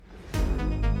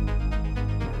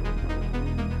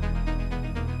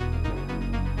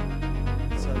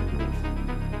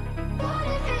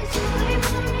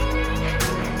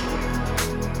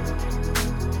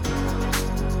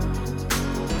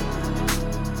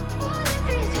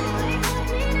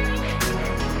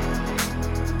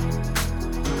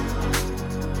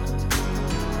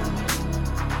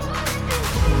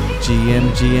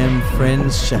GM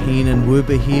friends, Shaheen and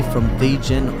Woobah here from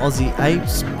DGen Aussie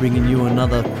Apes, bringing you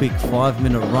another quick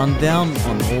 5-minute rundown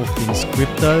on all things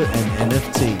crypto and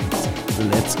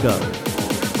NFTs. Let's go.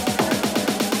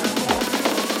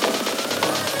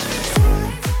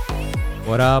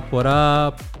 What up? What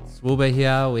up? It's Woobah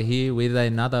here. We're here with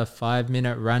another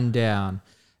 5-minute rundown.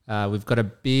 We've got a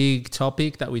big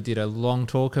topic that we did a long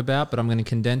talk about, but I'm going to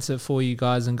condense it for you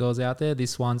guys and girls out there.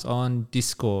 This one's on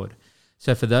Discord.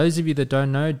 So for those of you that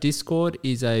don't know, Discord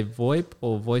is a VoIP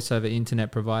or voice over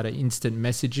internet provider instant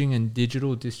messaging and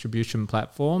digital distribution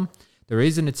platform. The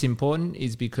reason it's important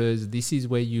is because this is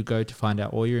where you go to find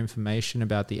out all your information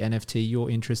about the NFT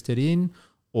you're interested in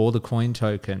or the coin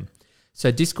token. So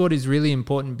Discord is really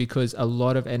important because a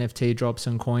lot of NFT drops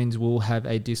and coins will have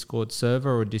a Discord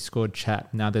server or Discord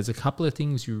chat. Now, there's a couple of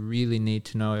things you really need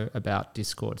to know about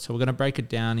Discord. So we're going to break it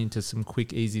down into some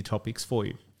quick, easy topics for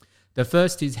you. The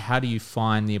first is, how do you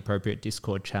find the appropriate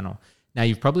Discord channel? Now,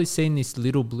 you've probably seen this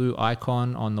little blue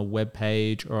icon on the web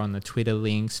page or on the Twitter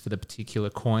links for the particular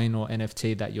coin or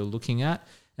NFT that you're looking at,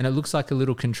 and it looks like a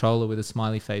little controller with a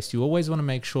smiley face. You always want to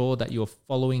make sure that you're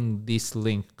following this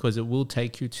link because it will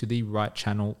take you to the right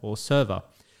channel or server.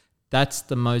 That's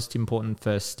the most important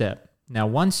first step. Now,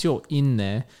 once you're in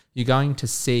there, you're going to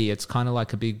see it's kind of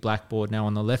like a big blackboard. Now,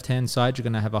 on the left-hand side, you're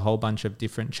going to have a whole bunch of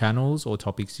different channels or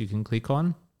topics you can click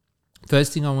on.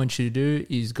 First thing I want you to do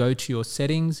is go to your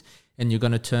settings and you're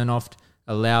going to turn off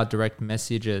allow direct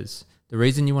messages. The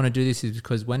reason you want to do this is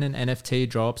because when an NFT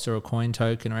drops or a coin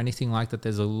token or anything like that,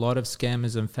 there's a lot of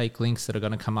scammers and fake links that are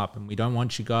going to come up, and we don't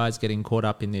want you guys getting caught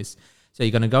up in this. So you're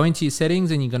going to go into your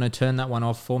settings and you're going to turn that one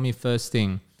off for me first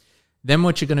thing. Then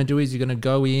what you're going to do is you're going to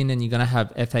go in and you're going to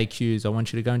have FAQs. I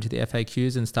want you to go into the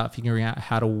FAQs and start figuring out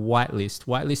how to whitelist.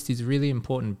 Whitelist is really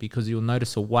important because you'll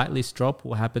notice a whitelist drop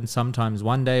will happen sometimes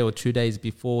 1 day or 2 days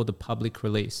before the public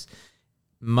release.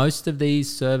 Most of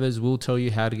these servers will tell you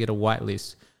how to get a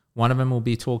whitelist. One of them will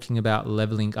be talking about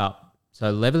leveling up. So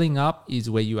leveling up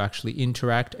is where you actually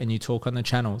interact and you talk on the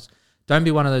channels. Don't be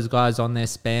one of those guys on there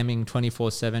spamming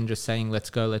 24/7 just saying,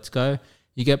 let's go, let's go.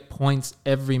 You get points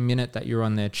every minute that you're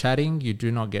on there chatting. You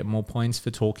do not get more points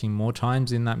for talking more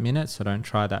times in that minute, so don't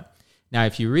try that. Now,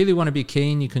 if you really want to be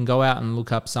keen, you can go out and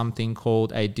look up something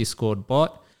called a Discord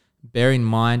bot. Bear in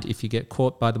mind, if you get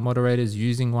caught by the moderators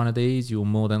using one of these, you'll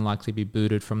more than likely be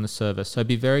booted from the server. So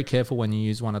be very careful when you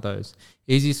use one of those.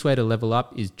 Easiest way to level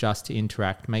up is just to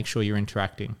interact. Make sure you're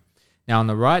interacting. Now, on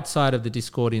the right side of the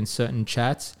Discord in certain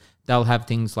chats, they'll have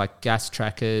things like gas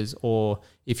trackers, or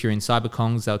if you're in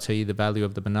CyberKongs, they'll tell you the value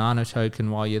of the banana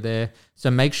token while you're there. So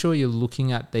make sure you're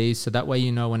looking at these so that way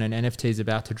you know when an NFT is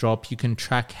about to drop, you can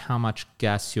track how much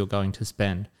gas you're going to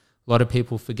spend. A lot of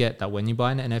people forget that when you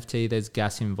buy an NFT, there's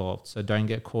gas involved, so don't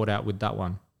get caught out with that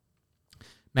one.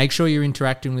 Make sure you're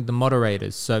interacting with the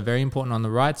moderators. So very important, on the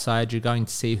right side, you're going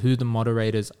to see who the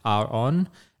moderators are on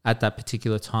at that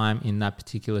particular time in that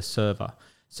particular server.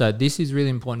 So this is really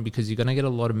important because you're going to get a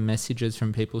lot of messages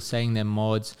from people saying they're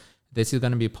mods. This is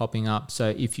going to be popping up.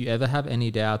 So if you ever have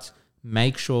any doubts,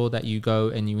 make sure that you go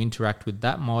and you interact with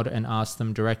that mod and ask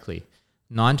them directly.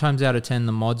 9 times out of 10,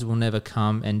 the mods will never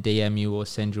come and DM you or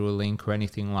send you a link or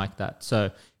anything like that.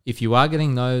 So if you are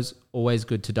getting those, always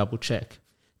good to double check.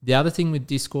 The other thing with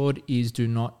Discord is do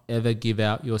not ever give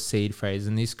out your seed phrase.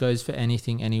 And this goes for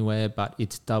anything, anywhere, but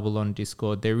it's double on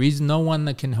Discord. There is no one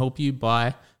that can help you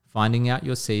by finding out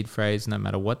your seed phrase. No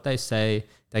matter what they say,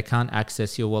 they can't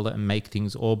access your wallet and make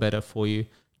things all better for you.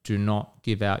 Do not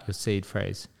give out your seed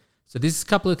phrase. So this is a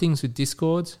couple of things with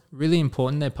Discords. Really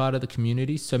important. They're part of the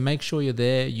community. So make sure you're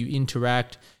there, you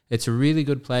interact. It's a really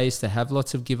good place. They have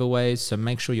lots of giveaways. So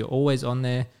make sure you're always on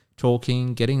there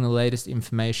talking, getting the latest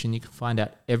information. You can find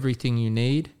out everything you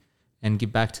need and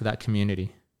give back to that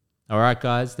community. All right,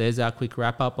 guys, there's our quick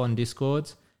wrap up on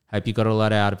Discords. Hope you got a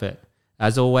lot out of it.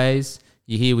 As always,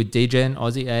 you're here with DGen,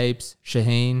 Aussie Apes,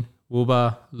 Shaheen,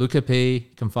 Woobah, Luca P.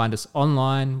 You can find us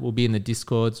online. We'll be in the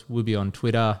Discords. We'll be on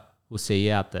Twitter. We'll see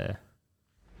you out there.